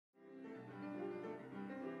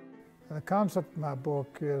The concept of my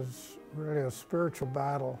book is really a spiritual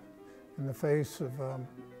battle in the face of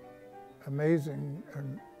amazing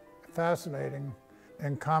and fascinating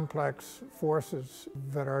and complex forces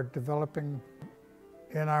that are developing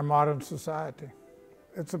in our modern society.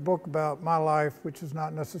 It's a book about my life, which is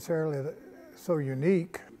not necessarily so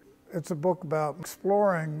unique. It's a book about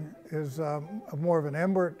exploring is more of an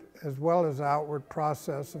inward as well as outward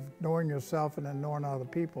process of knowing yourself and then knowing other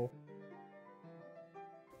people.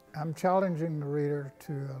 I'm challenging the reader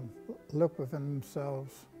to look within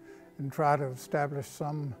themselves and try to establish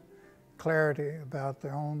some clarity about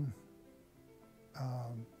their own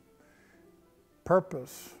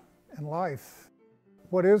purpose in life.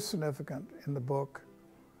 What is significant in the book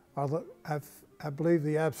are I believe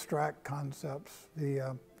the abstract concepts,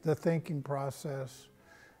 the thinking process,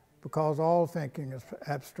 because all thinking is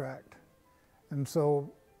abstract. And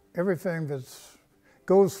so everything that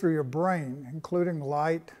goes through your brain, including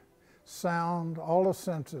light, sound, all the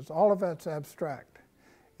senses, all of that's abstract.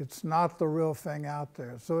 It's not the real thing out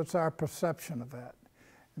there. So it's our perception of that.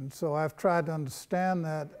 And so I've tried to understand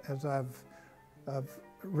that as I've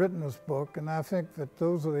written this book, and I think that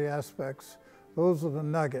those are the aspects, those are the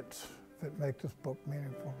nuggets that make this book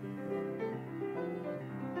meaningful.